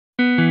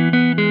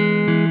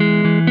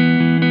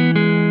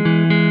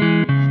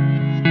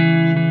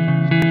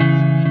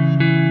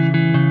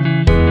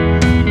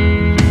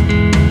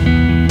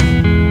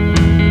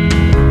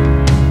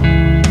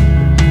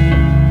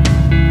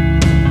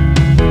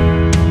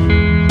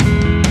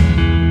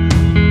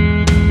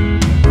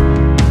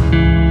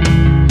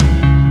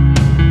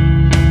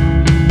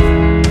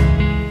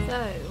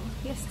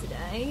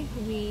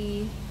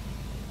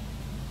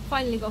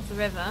got off the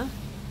river,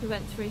 we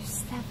went through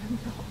 7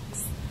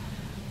 locks.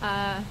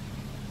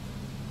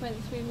 Went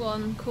through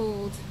one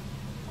called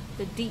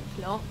the Deep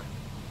Lock,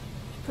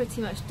 which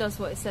pretty much does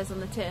what it says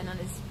on the tin and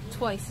is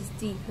twice as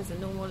deep as a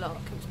normal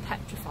lock. It was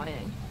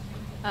petrifying.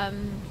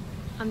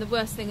 And the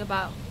worst thing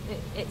about it,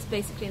 it's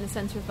basically in the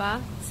centre of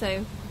Bath,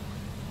 so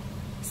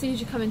as soon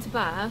as you come into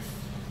Bath,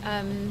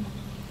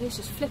 it's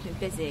just flipping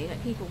busy.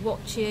 Like, people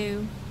watch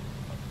you,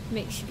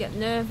 makes you get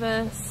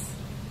nervous.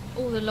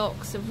 All the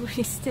locks are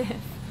really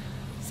stiff.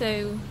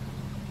 So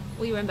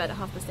we were in bed at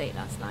 8:30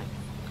 last night,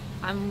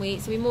 and we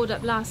moored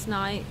up last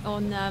night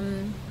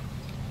on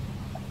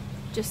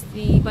just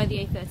by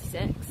the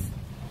A36,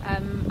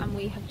 and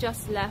we have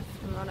just left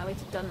and we're on our way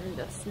to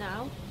Dundas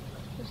now,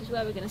 which is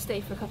where we're going to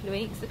stay for a couple of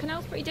weeks. The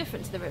canal's pretty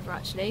different to the river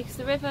actually, because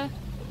the river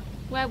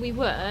where we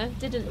were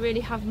didn't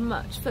really have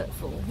much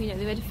footfall. You know,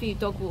 they had a few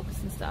dog walkers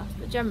and stuff,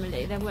 but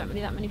generally there weren't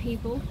really that many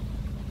people.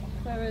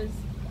 Whereas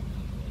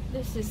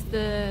this is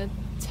the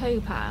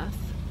towpath.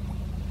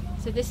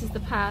 So this is the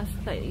path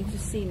that you can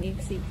see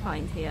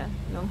behind here,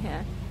 along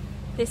here.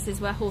 This is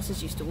where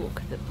horses used to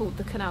walk that pulled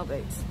the canal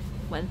boats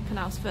when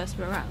canals first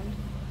were around.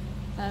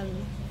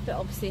 But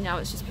obviously now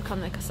it's just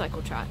become like a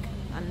cycle track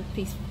and a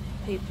place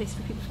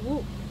for people to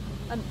walk.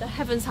 And the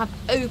heavens have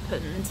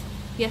opened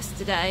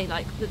yesterday,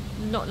 like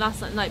not last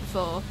night, the night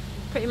before.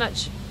 Pretty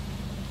much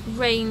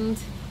rained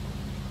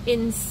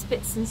in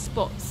spits and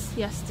spots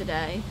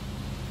yesterday,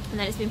 and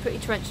then it's been pretty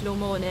torrential all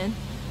morning.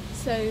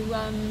 So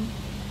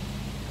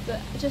but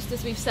just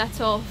as we've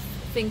set off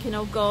thinking,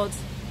 oh god,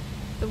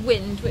 the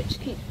wind which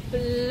keeps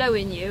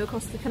blowing you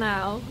across the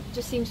canal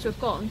just seems to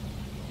have gone.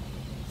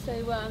 So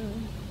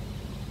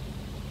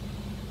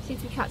seem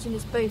to be catching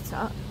this boat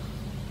up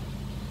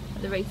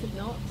at the rate of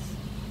knots.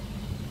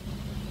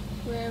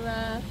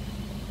 We're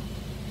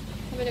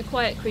having a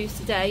quiet cruise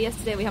today.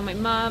 Yesterday we had my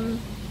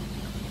mum,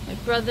 my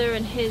brother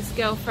and his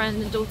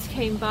girlfriend and daughter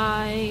came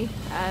by,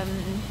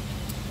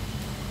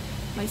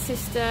 my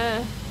sister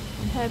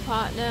and her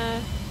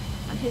partner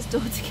and his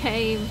daughter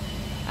came,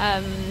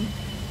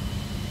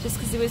 just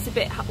because it was a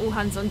bit all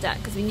hands on deck,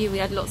 because we knew we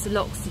had lots of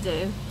locks to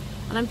do.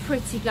 And I'm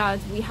pretty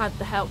glad we had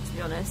the help, to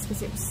be honest,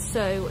 because it was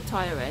so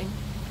tiring.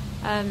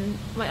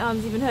 My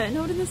arm's even hurting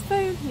holding this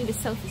phone. I need a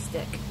selfie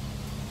stick.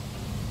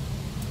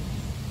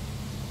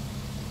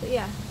 But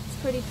yeah, it's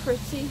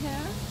pretty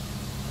here.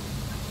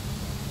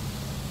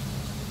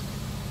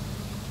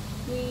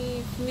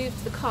 We've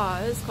moved the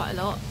cars quite a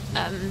lot.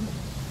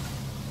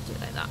 Do it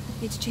like that.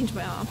 Need to change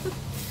my arm.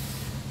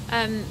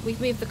 We've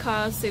moved the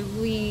cars, so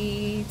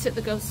we took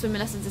the girls swimming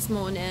lessons this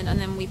morning, and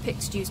then we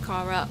picked Stu's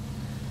car up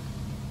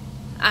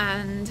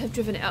and have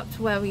driven it up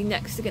to where we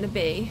next are going to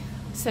be.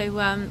 So,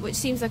 which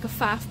seems like a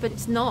faff, but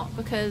it's not,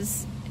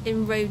 because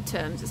in road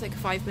terms it's like a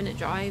 5-minute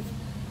drive.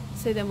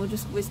 So then we'll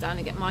just whiz down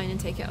and get mine and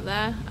take it up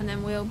there, and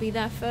then we'll be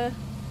there for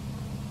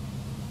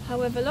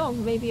however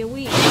long, maybe a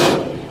week.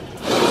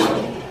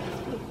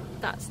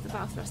 That's the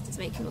bow thrusters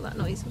making all that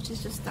noise, which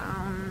is just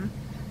down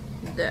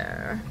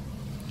there.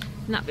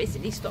 And that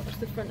basically stops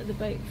the front of the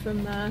boat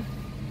from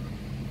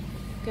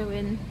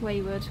going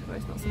wayward where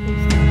it's not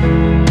supposed to.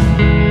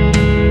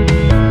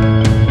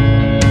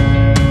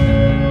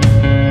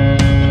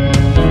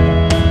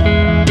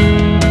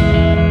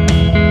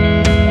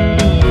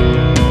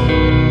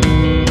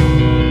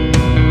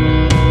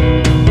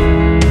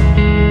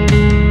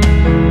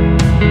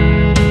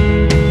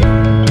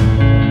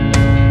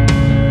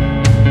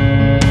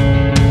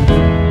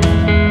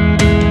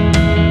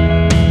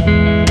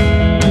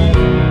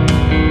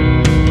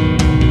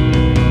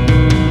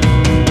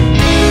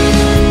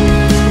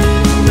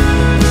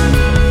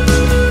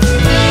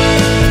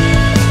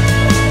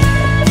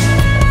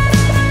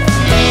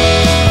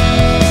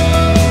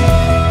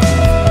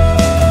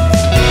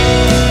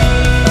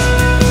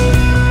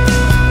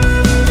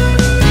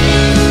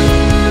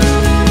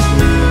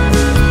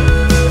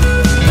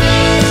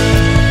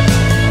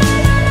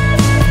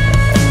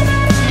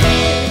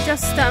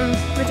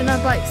 Ridden our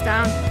bikes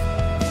down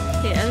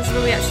here. This is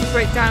where we actually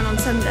broke down on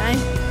Sunday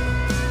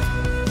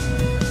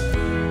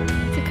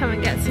to come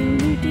and get some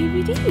new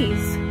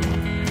DVDs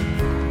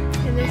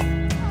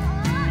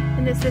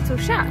in this little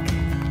shack.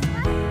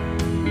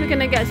 We're going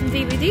to get some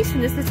DVDs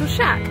from this little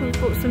shack. We've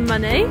bought some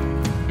money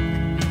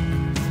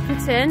to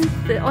put in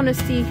the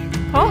honesty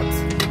pot.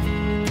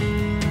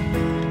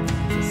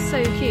 It's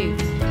so cute.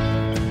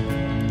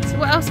 So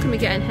what else can we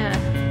get in here?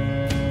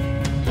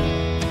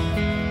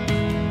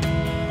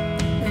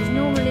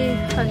 Normally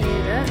honey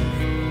with it,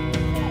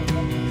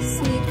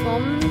 seed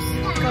bombs,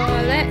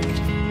 garlic,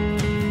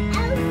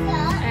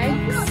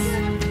 eggs,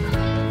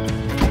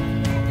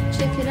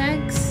 chicken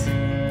eggs,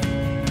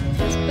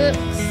 there's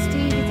books,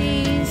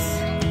 DVDs,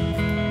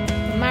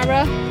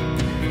 Mara.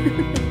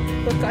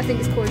 Book I think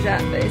it's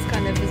courgette, but it's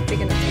kind of as big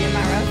enough to be a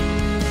Mara.